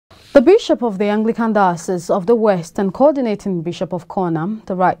The Bishop of the Anglican Diocese of the West and Coordinating Bishop of Cornham,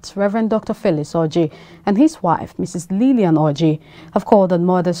 the Right Reverend Dr. Felix Orji, and his wife, Mrs. Lilian Orji, have called on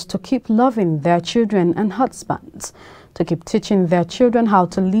mothers to keep loving their children and husbands, to keep teaching their children how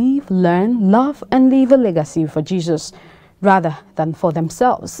to live, learn, love, and leave a legacy for Jesus, rather than for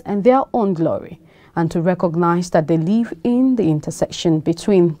themselves and their own glory, and to recognize that they live in the intersection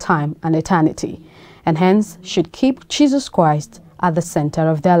between time and eternity, and hence should keep Jesus Christ at the center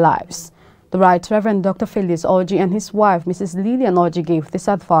of their lives. The Right Reverend Dr. Felix Orji and his wife, Mrs. Lilian Orji, gave this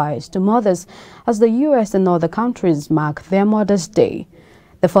advice to mothers as the U.S. and other countries mark their Mother's Day.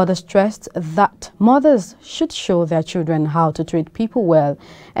 They further stressed that mothers should show their children how to treat people well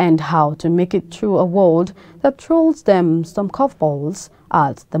and how to make it through a world that throws them some curveballs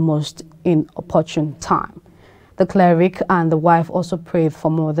at the most inopportune time. The cleric and the wife also prayed for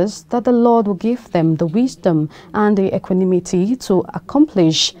mothers that the Lord will give them the wisdom and the equanimity to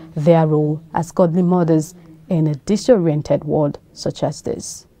accomplish their role as godly mothers in a disoriented world such as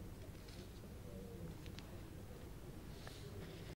this.